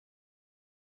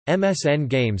MSN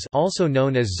Games, also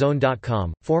known as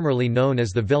Zone.com, formerly known as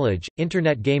The Village,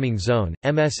 Internet Gaming Zone,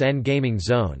 MSN Gaming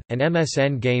Zone, and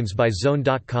MSN Games by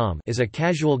Zone.com, is a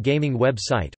casual gaming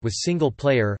website with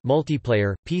single-player,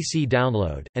 multiplayer, PC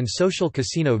download, and social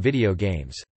casino video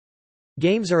games.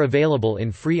 Games are available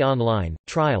in free online,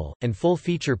 trial, and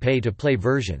full-feature pay-to-play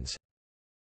versions.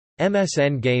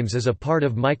 MSN Games is a part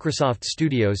of Microsoft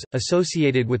Studios,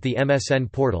 associated with the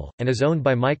MSN portal, and is owned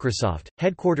by Microsoft,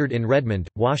 headquartered in Redmond,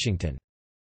 Washington.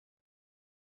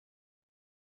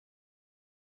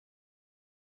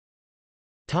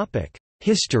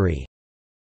 History.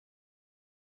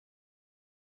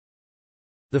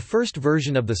 The first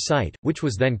version of the site, which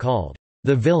was then called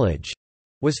The Village,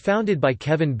 was founded by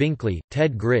Kevin Binkley,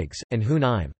 Ted Griggs, and Hoon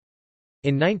Im.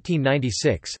 In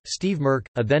 1996, Steve Merck,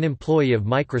 a then-employee of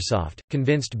Microsoft,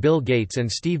 convinced Bill Gates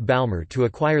and Steve Ballmer to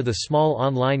acquire the small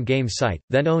online game site,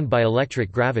 then owned by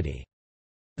Electric Gravity.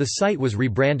 The site was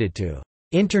rebranded to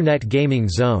Internet Gaming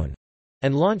Zone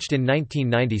and launched in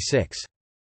 1996.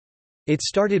 It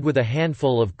started with a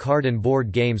handful of card and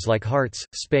board games like hearts,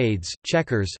 spades,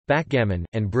 checkers, backgammon,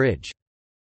 and bridge.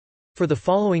 For the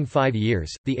following 5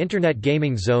 years, the Internet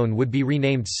Gaming Zone would be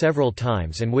renamed several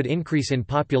times and would increase in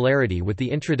popularity with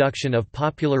the introduction of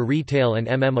popular retail and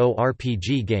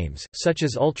MMORPG games, such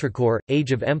as UltraCore,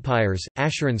 Age of Empires,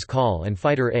 Asheron's Call and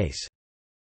Fighter Ace.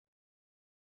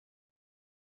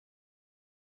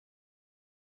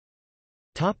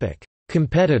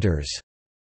 Competitors.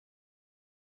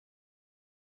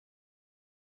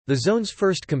 The Zone's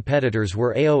first competitors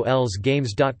were AOL's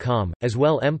Games.com, as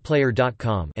well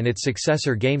mPlayer.com and its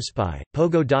successor GameSpy,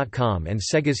 Pogo.com and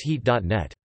Sega's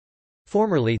Heat.net.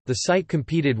 Formerly, the site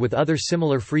competed with other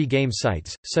similar free game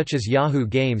sites, such as Yahoo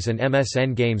Games and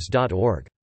MSNGames.org.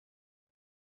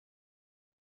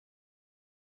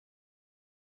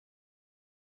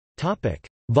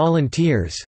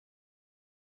 Volunteers.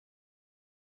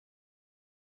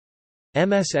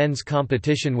 MSN's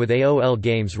competition with AOL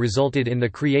Games resulted in the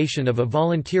creation of a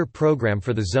volunteer program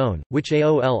for the Zone, which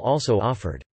AOL also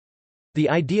offered. The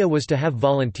idea was to have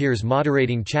volunteers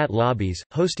moderating chat lobbies,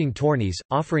 hosting tourneys,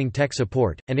 offering tech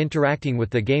support, and interacting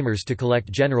with the gamers to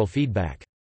collect general feedback.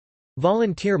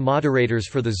 Volunteer moderators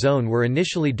for the Zone were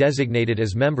initially designated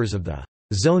as members of the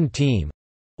Zone Team,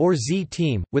 or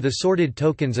Z-Team, with assorted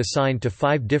tokens assigned to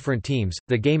 5 different teams: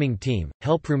 the Gaming Team,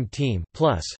 Helproom Team,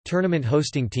 Plus, Tournament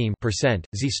Hosting Team %,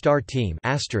 Z-Star Team *,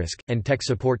 and Tech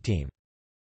Support Team.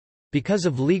 Because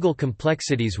of legal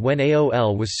complexities when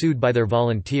AOL was sued by their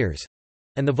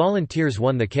volunteers—and the volunteers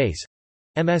won the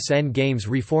case—MSN Games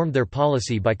reformed their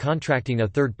policy by contracting a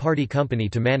third-party company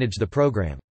to manage the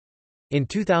program. In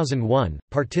 2001,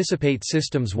 Participate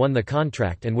Systems won the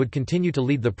contract and would continue to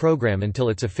lead the program until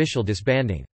its official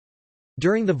disbanding.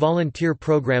 During the volunteer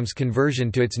program's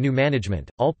conversion to its new management,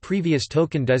 all previous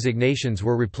token designations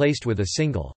were replaced with a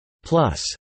single Plus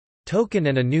token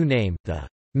and a new name, the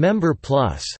Member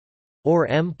Plus or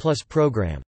M Plus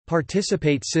program.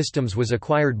 Participate Systems was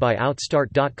acquired by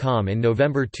Outstart.com in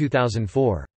November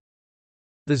 2004.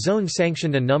 The Zone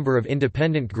sanctioned a number of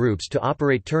independent groups to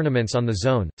operate tournaments on the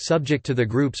Zone, subject to the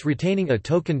groups retaining a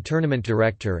token tournament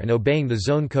director and obeying the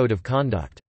Zone Code of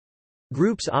Conduct.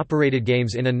 Groups operated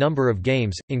games in a number of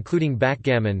games, including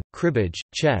backgammon, cribbage,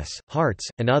 chess, hearts,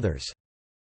 and others.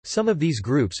 Some of these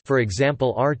groups, for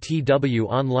example RTW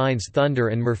Online's Thunder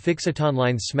and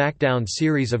Merfixitonline's SmackDown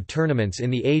series of tournaments in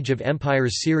the Age of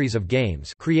Empires series of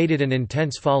games, created an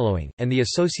intense following, and the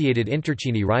associated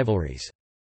intercini rivalries.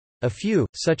 A few,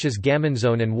 such as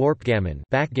Gammonzone and Warpgammon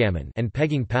backgammon and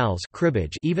Pegging Pals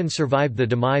cribbage, even survived the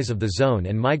demise of the Zone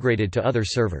and migrated to other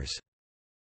servers.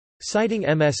 Citing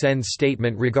MSN's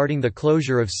statement regarding the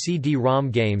closure of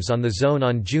CD-ROM games on the Zone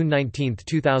on June 19,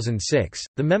 2006,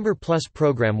 the Member Plus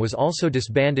program was also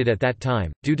disbanded at that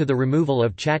time, due to the removal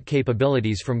of chat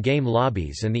capabilities from game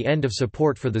lobbies and the end of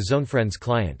support for the ZoneFriends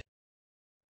client.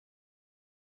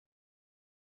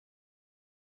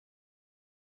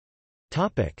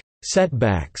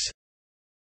 Setbacks.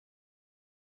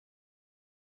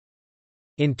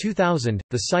 In 2000,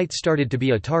 the site started to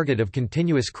be a target of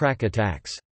continuous crack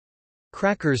attacks.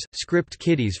 Crackers, script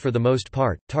kiddies for the most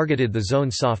part, targeted the Zone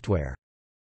software.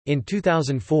 In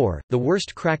 2004, the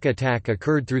worst crack attack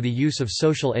occurred through the use of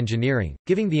social engineering,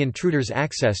 giving the intruders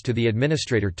access to the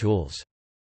administrator tools.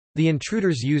 The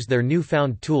intruders used their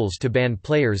newfound tools to ban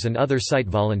players and other site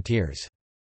volunteers.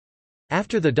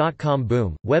 After the dot-com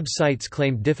boom, websites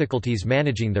claimed difficulties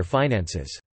managing their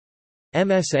finances.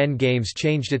 MSN Games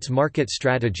changed its market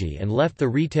strategy and left the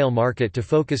retail market to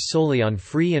focus solely on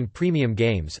free and premium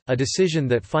games, a decision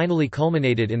that finally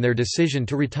culminated in their decision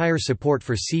to retire support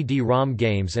for CD-ROM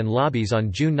games and lobbies on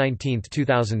June 19,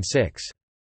 2006.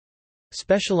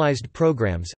 Specialized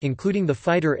programs, including the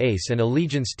Fighter Ace and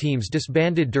Allegiance teams,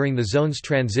 disbanded during the Zone's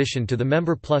transition to the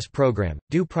Member Plus program,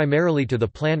 due primarily to the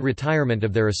planned retirement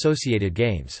of their associated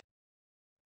games.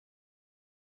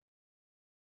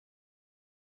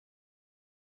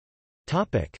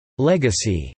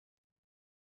 Legacy.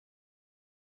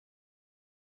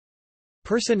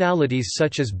 Personalities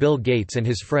such as Bill Gates and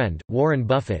his friend, Warren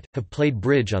Buffett, have played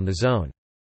bridge on the Zone.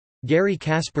 Garry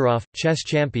Kasparov, chess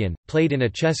champion, played in a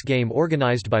chess game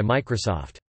organized by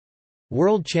Microsoft.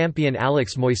 World champion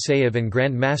Alex Moiseev and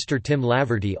Grandmaster Tim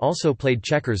Laverty also played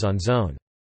checkers on Zone.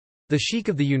 The Sheikh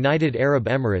of the United Arab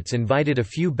Emirates invited a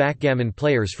few backgammon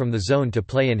players from the Zone to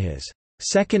play in his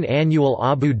second annual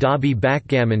Abu Dhabi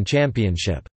Backgammon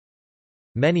Championship.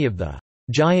 Many of the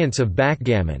giants of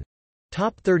backgammon,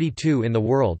 top 32 in the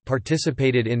world,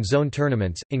 participated in Zone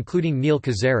tournaments, including Neil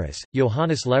Cazares,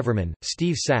 Johannes Leverman,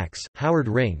 Steve Sachs, Howard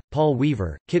Ring, Paul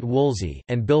Weaver, Kit Woolsey,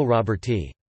 and Bill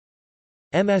Roberti.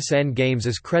 MSN Games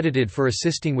is credited for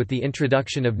assisting with the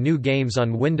introduction of new games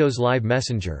on Windows Live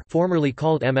Messenger, formerly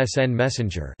called MSN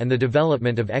Messenger, and the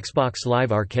development of Xbox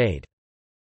Live Arcade.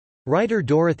 Writer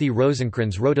Dorothy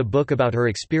Rosencrans wrote a book about her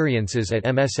experiences at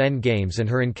MSN Games and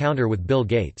her encounter with Bill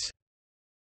Gates.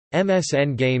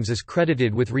 MSN Games is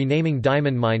credited with renaming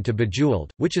Diamond Mine to Bejeweled,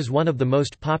 which is one of the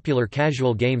most popular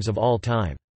casual games of all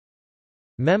time.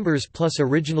 Members Plus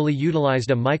originally utilized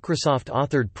a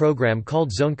Microsoft-authored program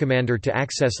called Zone Commander to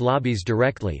access lobbies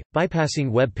directly,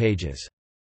 bypassing web pages.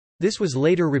 This was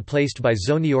later replaced by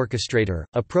ZoneOrchestrator,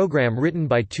 a program written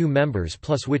by two members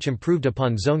Plus which improved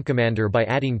upon Zone Commander by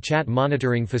adding chat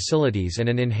monitoring facilities and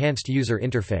an enhanced user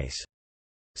interface.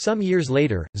 Some years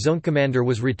later, Zone Commander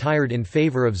was retired in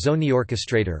favor of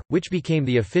ZoneOrchestrator, which became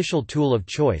the official tool of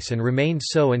choice and remained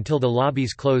so until the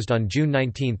lobbies closed on June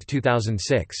 19,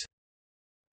 2006.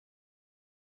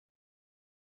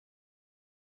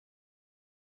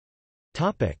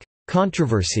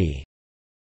 Controversy.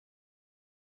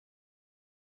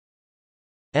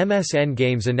 MSN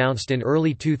Games announced in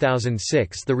early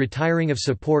 2006 the retiring of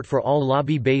support for all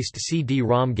lobby-based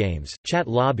CD-ROM games, chat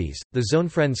lobbies, the Zone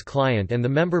Friends client and the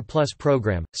Member Plus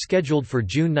program, scheduled for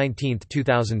June 19,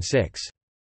 2006.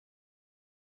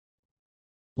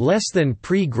 Less than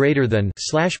pre greater than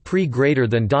 / pre greater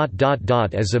than ...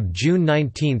 As of June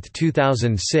 19,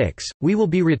 2006, we will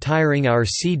be retiring our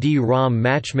CD-ROM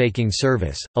matchmaking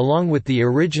service, along with the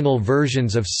original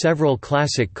versions of several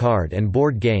classic card and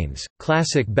board games,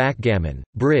 classic backgammon,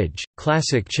 bridge,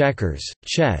 classic checkers,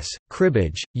 chess,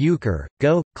 cribbage, euchre,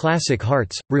 go, classic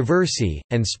hearts, reversi,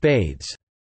 and spades.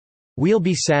 We'll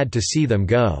be sad to see them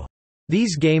go.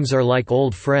 These games are like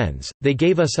old friends, they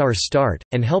gave us our start,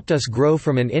 and helped us grow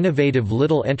from an innovative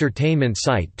little entertainment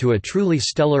site to a truly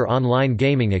stellar online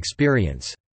gaming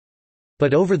experience.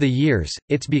 But over the years,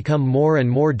 it's become more and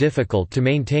more difficult to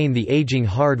maintain the aging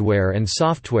hardware and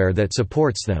software that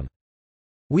supports them.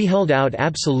 We held out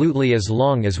absolutely as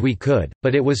long as we could,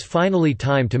 but it was finally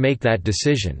time to make that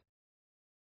decision.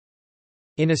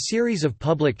 In a series of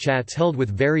public chats held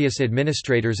with various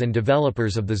administrators and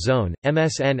developers of the Zone,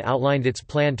 MSN outlined its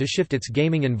plan to shift its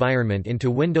gaming environment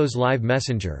into Windows Live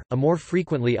Messenger, a more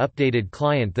frequently updated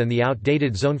client than the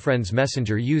outdated ZoneFriends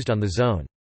Messenger used on the Zone.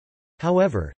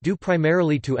 However, due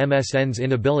primarily to MSN's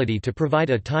inability to provide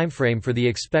a timeframe for the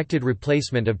expected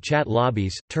replacement of chat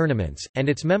lobbies, tournaments, and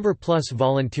its Member Plus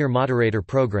volunteer moderator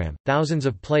program, thousands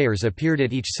of players appeared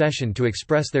at each session to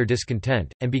express their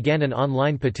discontent, and began an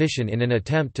online petition in an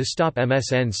attempt to stop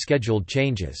MSN's scheduled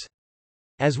changes.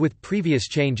 As with previous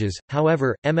changes,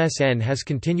 however, MSN has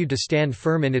continued to stand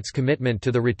firm in its commitment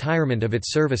to the retirement of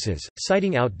its services,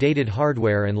 citing outdated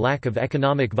hardware and lack of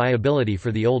economic viability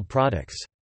for the old products.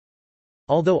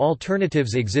 Although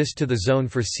alternatives exist to the Zone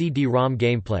for CD-ROM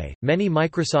gameplay, many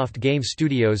Microsoft game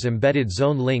studios embedded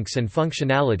Zone links and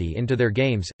functionality into their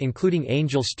games, including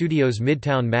Angel Studios'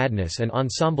 Midtown Madness and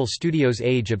Ensemble Studios'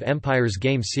 Age of Empires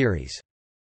game series.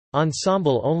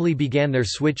 Ensemble only began their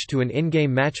switch to an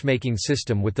in-game matchmaking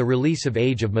system with the release of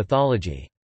Age of Mythology.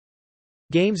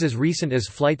 Games as recent as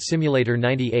Flight Simulator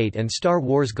 98 and Star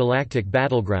Wars Galactic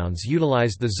Battlegrounds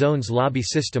utilized the Zone's lobby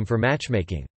system for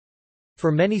matchmaking.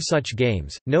 For many such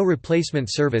games, no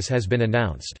replacement service has been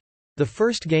announced. The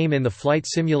first game in the Flight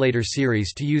Simulator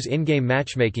series to use in-game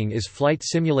matchmaking is Flight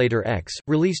Simulator X,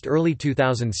 released early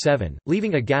 2007,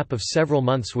 leaving a gap of several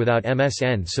months without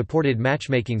MSN-supported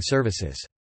matchmaking services.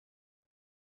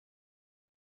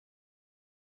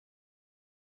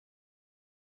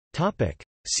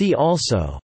 See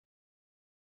also: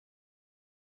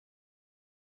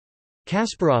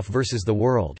 Kasparov versus the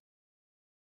World.